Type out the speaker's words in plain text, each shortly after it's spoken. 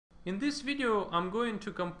In this video, I'm going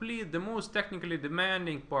to complete the most technically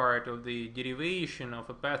demanding part of the derivation of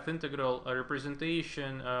a path integral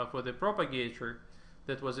representation for the propagator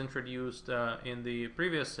that was introduced in the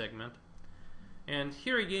previous segment. And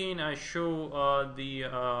here again I show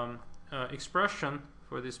the expression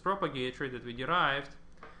for this propagator that we derived.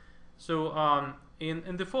 So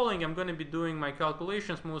in the following, I'm going to be doing my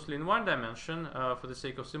calculations mostly in one dimension for the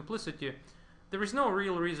sake of simplicity. There is no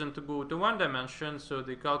real reason to go to one dimension, so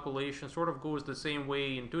the calculation sort of goes the same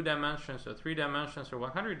way in 2 dimensions or 3 dimensions or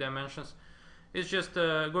 100 dimensions. It's just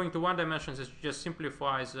going to one dimension just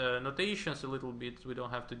simplifies notations a little bit. We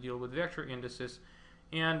don't have to deal with vector indices.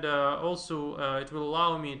 And also it will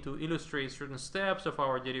allow me to illustrate certain steps of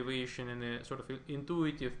our derivation in a sort of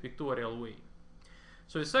intuitive pictorial way.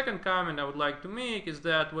 So the second comment I would like to make is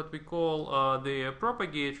that what we call the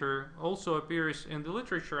propagator also appears in the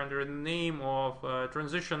literature under the name of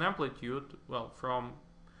transition amplitude, well, from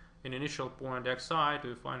an initial point xi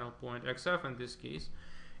to a final point xf in this case.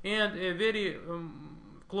 And a very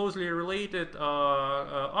closely related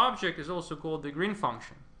object is also called the Green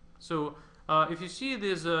function. So if you see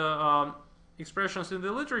these expressions in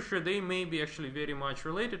the literature, they may be actually very much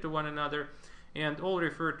related to one another and all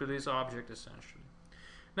refer to this object essentially.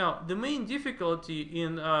 Now, the main difficulty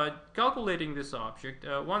in calculating this object,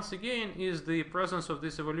 once again, is the presence of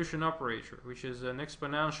this evolution operator, which is an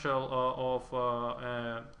exponential of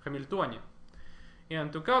Hamiltonian.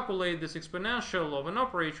 And to calculate this exponential of an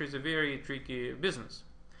operator is a very tricky business.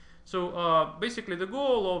 So basically the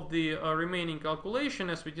goal of the remaining calculation,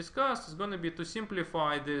 as we discussed, is going to be to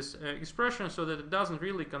simplify this expression so that it doesn't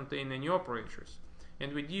really contain any operators.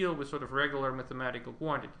 And we deal with sort of regular mathematical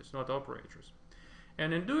quantities, not operators.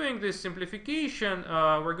 And in doing this simplification,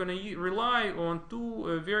 we're going to rely on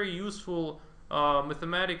two very useful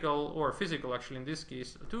mathematical, or physical actually in this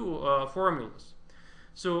case, two formulas.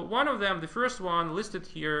 So one of them, the first one listed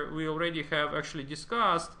here, we already have actually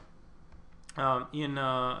discussed in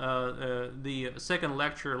the second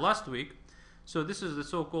lecture last week. So this is the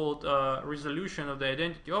so-called resolution of the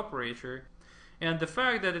identity operator. And the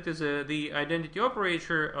fact that it is the identity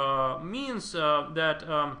operator means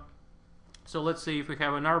that so let's say if we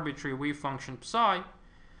have an arbitrary wave function psi,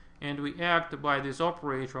 and we act by this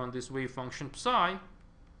operator on this wave function psi,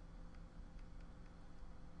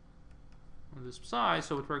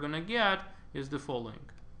 so what we're going to get is the following: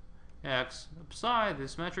 x psi,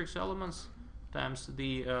 this matrix elements, times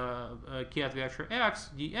the ket vector x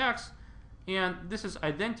dx, and this is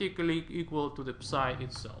identically equal to the psi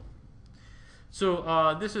itself.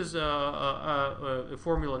 So this is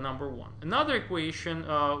formula number one. Another equation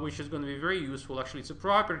which is going to be very useful, actually it's a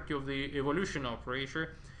property of the evolution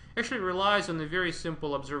operator, actually relies on a very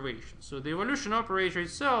simple observation. So the evolution operator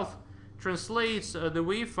itself translates the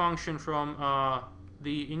wave function from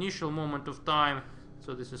the initial moment of time,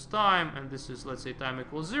 so this is time and this is, let's say, time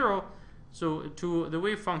equals 0, so to the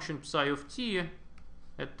wave function psi of t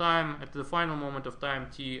at the final moment of time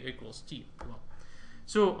t equals t. Well,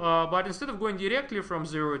 so, but instead of going directly from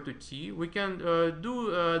 0 to t, we can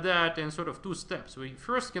do that in sort of 2 steps. We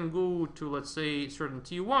first can go to, let's say, certain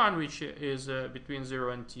t1, which is between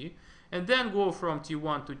 0 and t, and then go from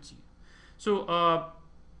t1 to t. So,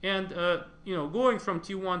 you know, going from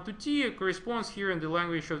t1 to t corresponds here in the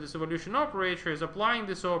language of this evolution operator is applying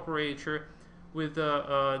this operator with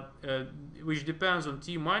which depends on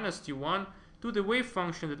t minus t1 to the wave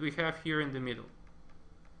function that we have here in the middle.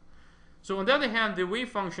 So on the other hand, the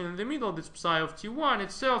wave function in the middle, this psi of t1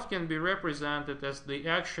 itself, can be represented as the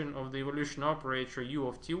action of the evolution operator u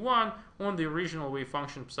of t1 on the original wave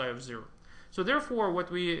function psi of 0. So therefore,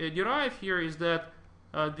 what we derive here is that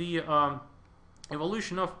the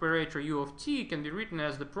evolution operator u of t can be written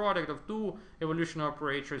as the product of two evolution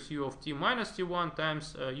operators u of t minus t1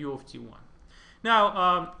 times u of t1.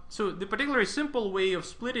 Now, so the particularly simple way of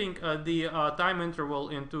splitting the time interval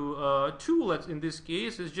into two, in this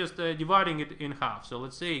case, is just dividing it in half. So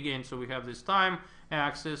let's say again, so we have this time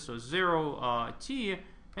axis, so 0 t,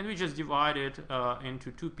 and we just divide it into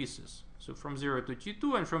 2 pieces. So from 0 to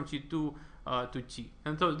t2 and from t2 to t.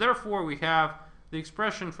 And so therefore we have the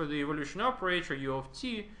expression for the evolution operator u of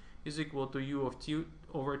t is equal to u of t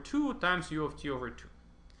over 2 times u of t over 2.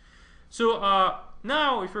 So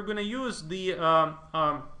now, if we're going to use the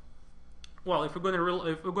well, if we're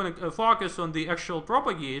going to focus on the actual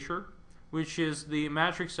propagator, which is the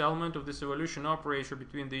matrix element of this evolution operator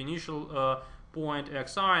between the initial point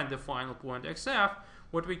xi and the final point xf,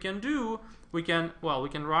 what we can do, we can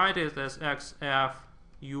write it as xf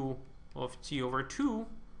u of t over 2,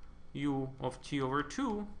 u of t over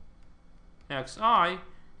 2, xi,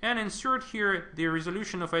 and insert here the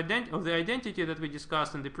resolution of the identity that we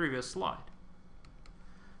discussed in the previous slide.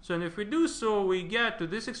 So and if we do so, we get to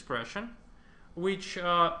this expression, which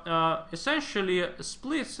essentially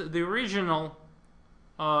splits the original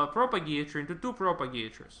propagator into two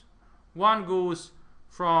propagators. One goes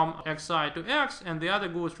from xi to x, and the other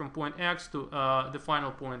goes from point x to the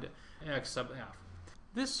final point x sub f.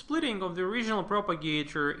 This splitting of the original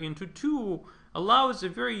propagator into two allows a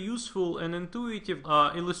very useful and intuitive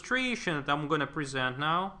illustration that I'm going to present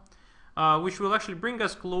now, which will actually bring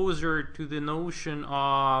us closer to the notion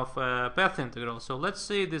of path integral. So let's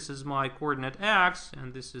say this is my coordinate x,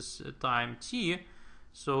 and this is time t.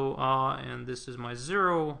 So and this is my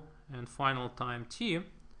 0 and final time t.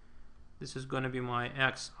 This is going to be my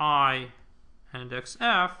xi and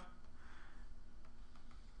xf.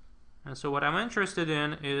 And so what I'm interested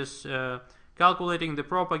in is calculating the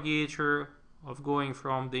propagator of going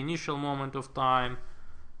from the initial moment of time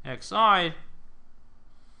xi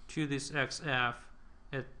to this xf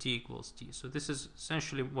at t equals t. So this is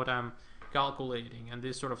essentially what I'm calculating. And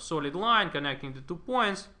this sort of solid line connecting the 2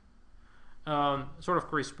 points sort of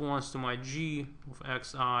corresponds to my g of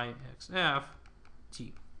xi xf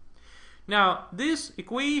t. Now this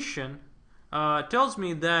equation tells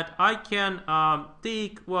me that I can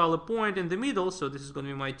take, well, a point in the middle, so this is going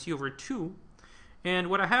to be my t over 2.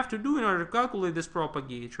 And what I have to do in order to calculate this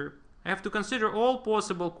propagator, I have to consider all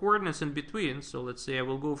possible coordinates in between. So let's say I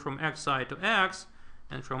will go from xi to x,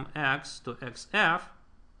 and from x to xf.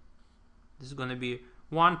 This is going to be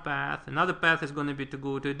one path. Another path is going to be to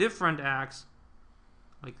go to a different x,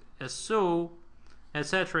 like so,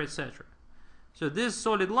 etc., etc. So these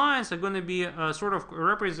solid lines are going to be sort of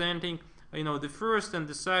representing, the first and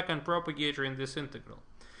the second propagator in this integral.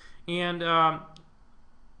 And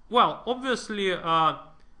well, obviously,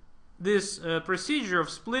 this procedure of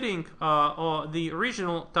splitting the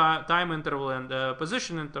original time interval and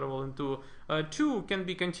position interval into two can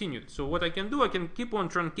be continued. So what I can do, I can keep on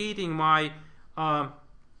truncating my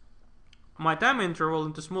my time interval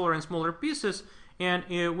into smaller and smaller pieces. And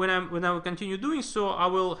when I will continue doing so, I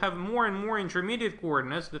will have more and more intermediate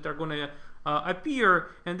coordinates that are going to appear,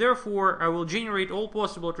 and therefore I will generate all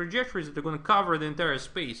possible trajectories that are going to cover the entire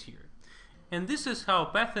space here. And this is how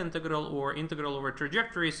path integral or integral over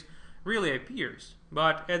trajectories really appears.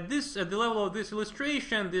 But at the level of this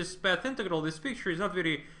illustration, this path integral, this picture is not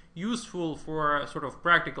very useful for sort of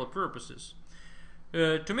practical purposes.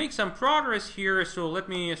 To make some progress here, so let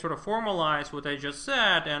me sort of formalize what I just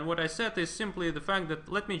said. And what I said is simply the fact that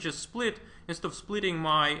let me just split, instead of splitting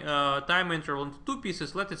my time interval into two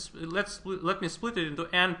pieces, let me split it into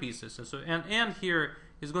n pieces. And so n here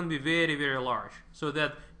is going to be very, very large, so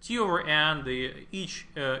that t over n, each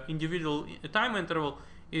individual time interval,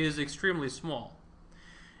 is extremely small.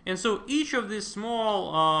 And so each of these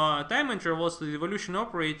small time intervals, the evolution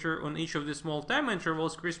operator on each of these small time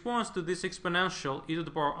intervals corresponds to this exponential e to the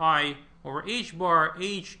power I over h bar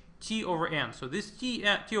h t over n. So this t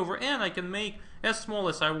over n I can make as small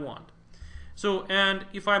as I want. So, and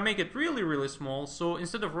if I make it really, really small, so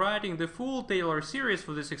instead of writing the full Taylor series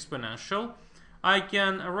for this exponential, I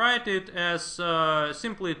can write it as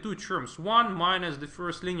simply two terms, one minus the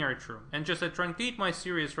first linear term. And just I truncate my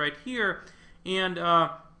series right here, and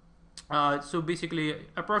so basically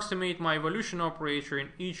approximate my evolution operator in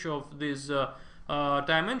each of these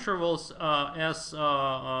time intervals as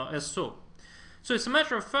so. So as a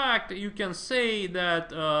matter of fact, you can say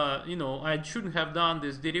that I shouldn't have done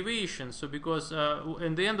this derivation. So because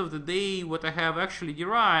in the end of the day, what I have actually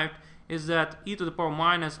derived is that e to the power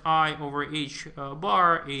minus I over h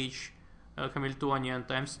bar h Hamiltonian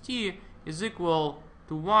times t is equal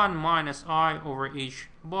to 1 minus I over h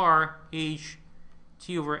bar h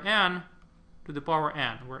t over n to the power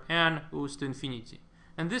n, where n goes to infinity.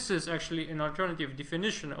 And this is actually an alternative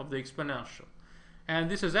definition of the exponential. And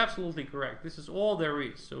this is absolutely correct. This is all there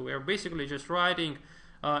is. So we're basically just writing,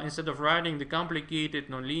 instead of writing the complicated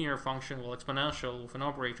nonlinear function, well, exponential of an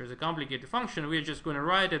operator is a complicated function, we're just going to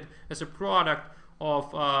write it as a product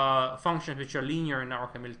of functions which are linear in our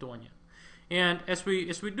Hamiltonian. And as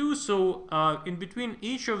we do so, in between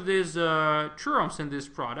each of these terms in this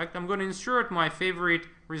product, I'm going to insert my favorite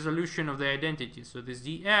resolution of the identity. So this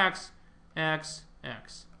dx, x,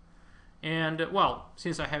 x. And well,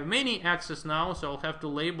 since I have many x's now, so I'll have to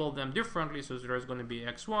label them differently. So there's going to be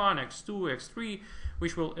x1, x2, x3,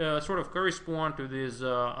 which will sort of correspond to these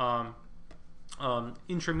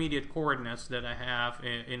intermediate coordinates that I have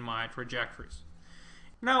in my trajectories.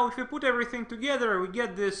 Now, if we put everything together, we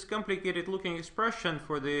get this complicated looking expression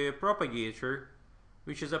for the propagator,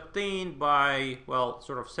 which is obtained by, well,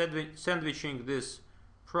 sort of sandwiching this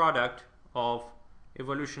product of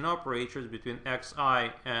evolution operators between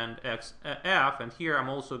xi and xf, and here I'm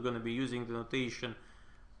also going to be using the notation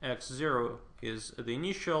x0 is the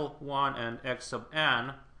initial one and x sub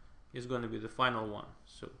n is going to be the final one.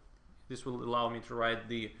 So this will allow me to write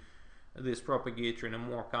this propagator in a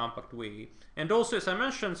more compact way. And also, as I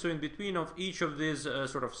mentioned, so in between of each of these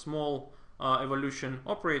sort of small evolution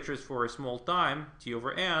operators for a small time, t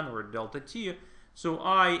over n or delta t, so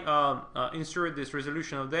I insert this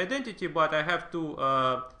resolution of the identity, but I have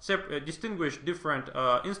to distinguish different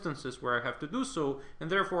instances where I have to do so, and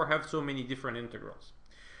therefore have so many different integrals.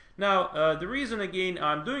 Now, the reason again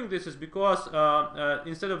I'm doing this is because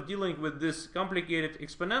instead of dealing with this complicated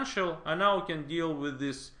exponential, I now can deal with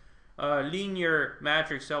this linear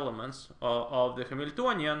matrix elements of the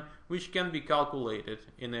Hamiltonian, which can be calculated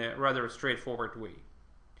in a rather straightforward way.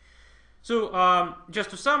 So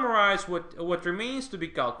just to summarize, what remains to be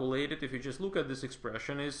calculated, if you just look at this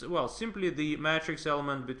expression, is, well, simply the matrix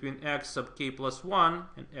element between x sub k plus 1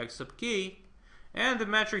 and x sub k, and the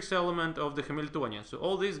matrix element of the Hamiltonian. So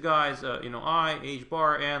all these guys, I, h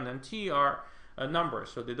bar, n, and t are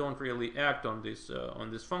numbers, so they don't really act on these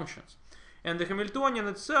functions. And the Hamiltonian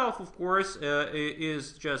itself, of course,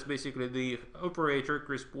 is just basically the operator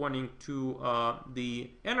corresponding to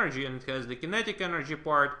the energy, and it has the kinetic energy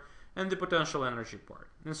part and the potential energy part.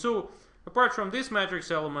 And so, apart from this matrix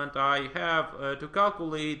element, I have to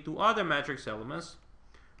calculate two other matrix elements,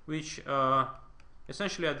 which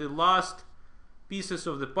essentially are the last pieces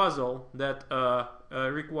of the puzzle that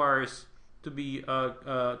requires to be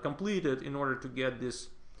completed in order to get this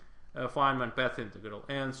Feynman path integral.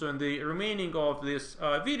 And so in the remaining of this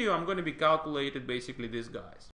video, I'm going to be calculating basically these guys.